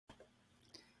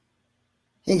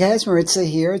Hey guys, Maritza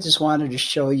here. Just wanted to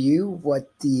show you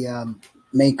what the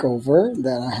makeover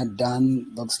that I had done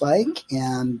looks like.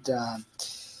 And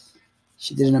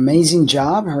she did an amazing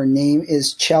job. Her name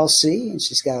is Chelsea, and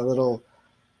she's got a little,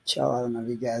 I don't know if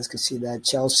you guys can see that,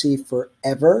 Chelsea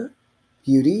Forever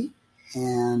Beauty.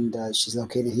 And she's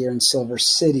located here in Silver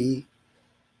City.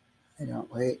 I don't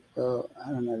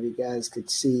know if you guys could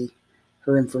see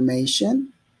her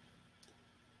information,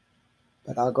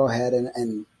 but I'll go ahead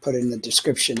and put it in the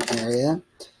description area.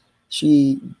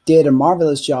 She did a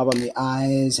marvelous job on the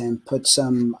eyes and put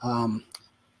some, I don't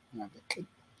know if you could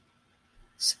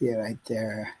see it right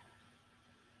there.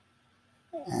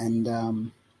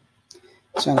 And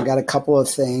so I got a couple of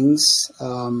things.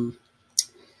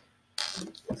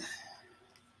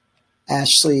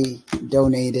 Ashley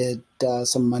donated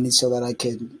some money so that I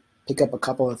could pick up a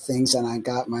couple of things, and I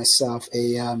got myself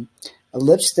a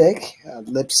lipstick,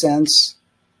 Lip Sense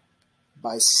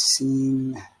by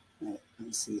Scene.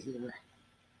 Let's see here.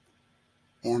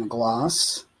 And a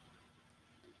gloss.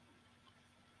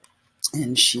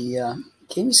 And she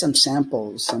gave me some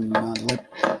samples, some lip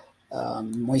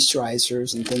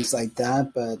moisturizers and things like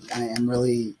that. But I am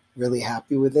really, really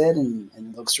happy with it, and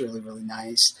it looks really, really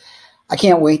nice. I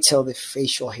can't wait till the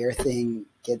facial hair thing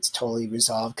gets totally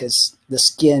resolved, because the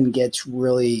skin gets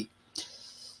really,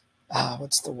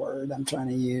 what's the word I'm trying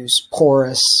to use?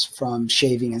 Porous from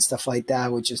shaving and stuff like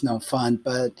that, which is no fun.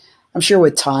 But I'm sure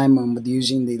with time and with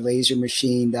using the laser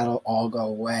machine, that'll all go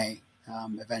away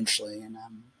eventually. And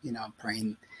I'm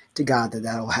praying to God that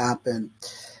that'll happen.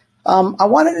 I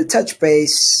wanted to touch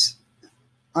base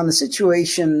on the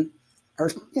situation,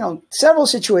 or several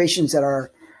situations that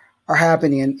are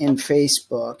happening in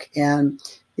Facebook. And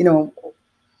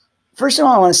first of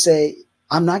all, I want to say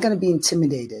I'm not going to be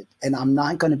intimidated, and I'm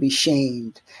not going to be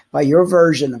shamed by your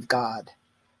version of God,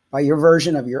 by your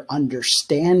version of your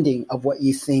understanding of what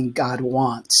you think God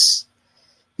wants.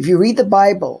 If you read the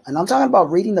Bible, and I'm talking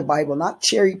about reading the Bible, not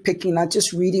cherry picking, not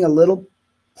just reading a little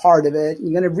part of it.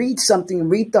 You're going to read something,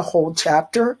 read the whole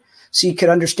chapter so you can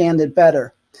understand it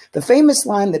better. The famous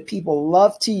line that people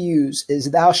love to use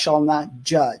is, "Thou shalt not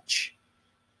judge."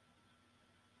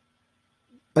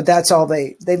 But that's all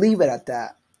they leave it at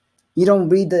that. You don't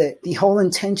read the whole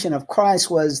intention of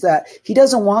Christ was that he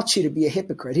doesn't want you to be a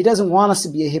hypocrite. He doesn't want us to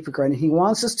be a hypocrite, and he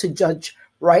wants us to judge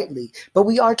rightly. But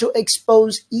we are to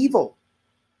expose evil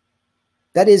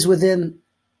that is within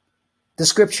the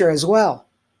scripture as well.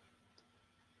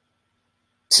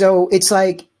 So it's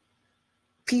like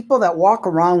people that walk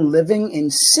around living in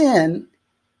sin,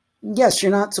 yes,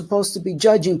 you're not supposed to be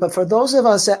judging. But for those of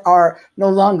us that are no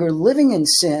longer living in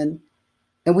sin,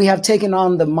 and we have taken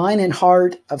on the mind and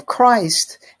heart of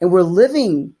Christ, and we're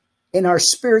living in our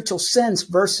spiritual sense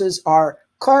versus our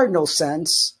cardinal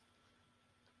sense,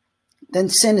 then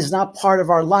sin is not part of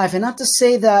our life. And not to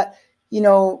say that,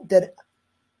 that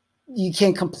you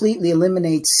can completely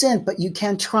eliminate sin, but you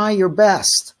can try your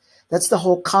best. That's the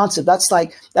whole concept.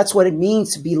 That's what it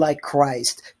means to be like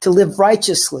Christ, to live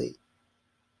righteously.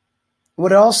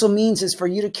 What it also means is for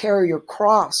you to carry your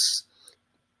cross.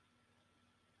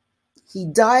 He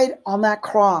died on that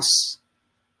cross,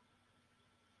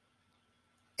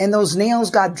 and those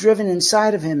nails got driven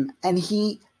inside of him, and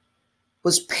he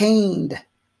was pained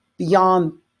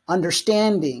beyond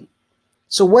understanding.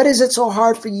 So what is it so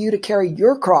hard for you to carry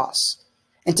your cross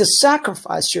and to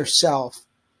sacrifice yourself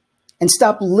and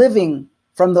stop living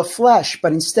from the flesh,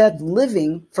 but instead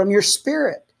living from your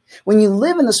spirit? When you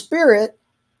live in the spirit,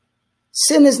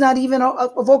 sin is not even a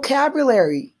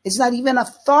vocabulary. It's not even a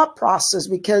thought process,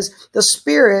 because the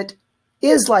Spirit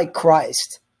is like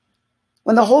Christ.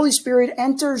 When the Holy Spirit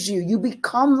enters you, you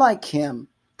become like him.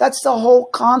 That's the whole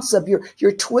concept.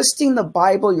 You're twisting the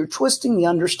Bible. You're twisting the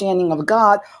understanding of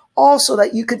God also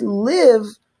that you could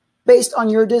live based on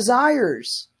your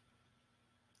desires.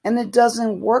 And it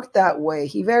doesn't work that way.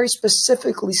 He very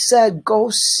specifically said, "Go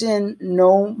sin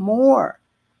no more."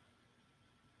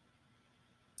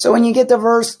 So when you get the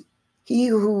verse, "He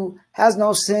who has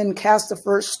no sin cast the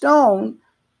first stone,"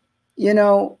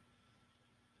 you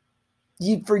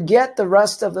forget the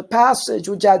rest of the passage,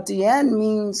 which at the end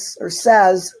means or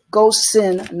says, "Go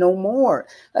sin no more."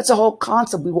 That's the whole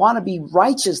concept. We want to be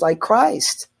righteous like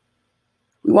Christ.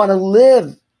 We want to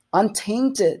live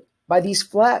untainted by these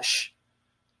flesh.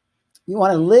 You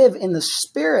want to live in the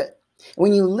Spirit.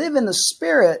 When you live in the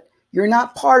Spirit, you're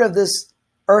not part of this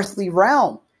earthly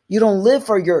realm. You don't live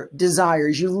for your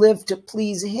desires. You live to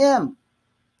please him.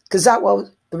 Because the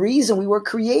reason we were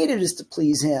created is to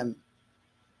please him.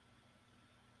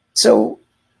 So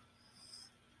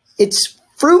it's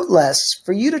fruitless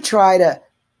for you to try to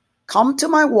Come to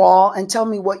my wall and tell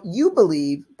me what you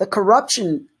believe, the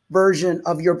corruption version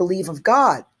of your belief of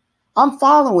God. I'm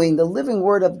following the living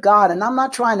word of God, and I'm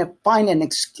not trying to find an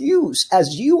excuse,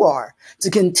 as you are, to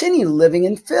continue living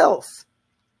in filth.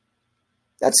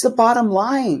 That's the bottom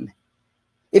line.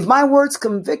 If my words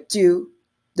convict you,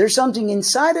 there's something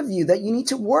inside of you that you need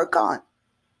to work on.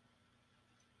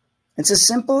 It's as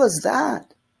simple as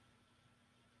that.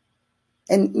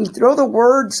 And you throw the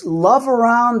words love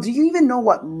around. Do you even know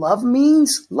what love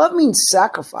means? Love means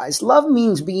sacrifice. Love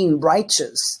means being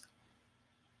righteous.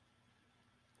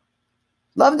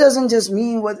 Love doesn't just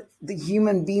mean what the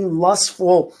human being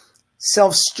lustful,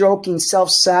 self-stroking,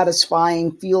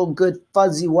 self-satisfying, feel-good,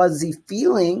 fuzzy-wuzzy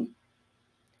feeling.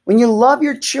 When you love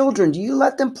your children, do you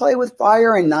let them play with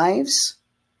fire and knives?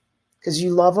 Because you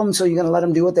love them, so you're going to let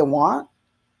them do what they want?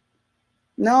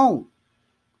 No.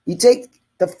 You take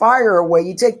the fire away,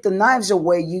 you take the knives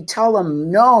away, you tell them,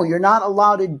 no, you're not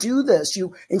allowed to do this.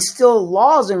 You instill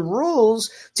laws and rules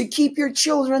to keep your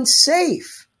children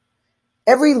safe.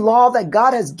 Every law that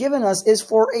God has given us is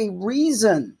for a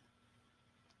reason.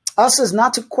 Us is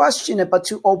not to question it, but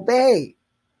to obey.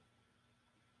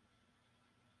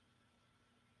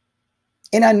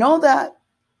 And I know that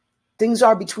things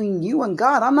are between you and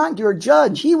God. I'm not your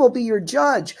judge. He will be your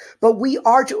judge. But we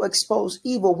are to expose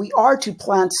evil. We are to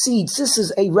plant seeds. This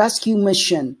is a rescue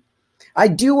mission. I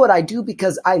do what I do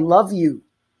because I love you.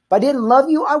 If I didn't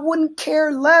love you, I wouldn't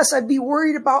care less. I'd be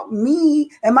worried about me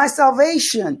and my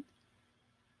salvation.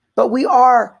 But we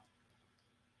are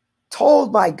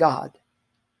told by God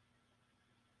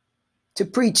to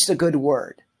preach the good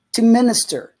word, to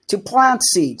minister, to plant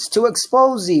seeds, to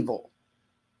expose evil.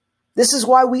 This is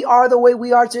why we are the way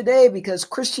we are today, because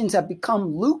Christians have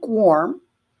become lukewarm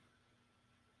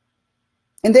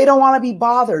and they don't want to be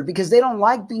bothered because they don't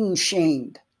like being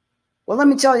shamed. Well, let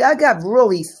me tell you, I got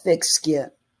really thick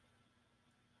skin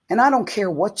and I don't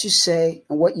care what you say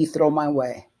and what you throw my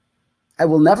way. I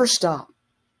will never stop.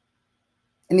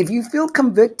 And if you feel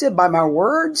convicted by my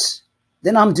words,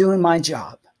 then I'm doing my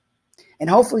job. And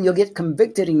hopefully you'll get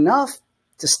convicted enough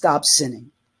to stop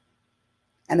sinning.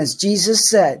 And as Jesus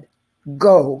said,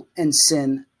 go and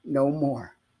sin no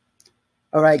more.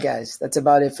 All right, guys, that's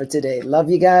about it for today. Love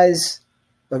you guys,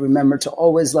 but remember to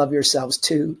always love yourselves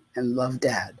too and love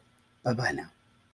Dad. Bye-bye now.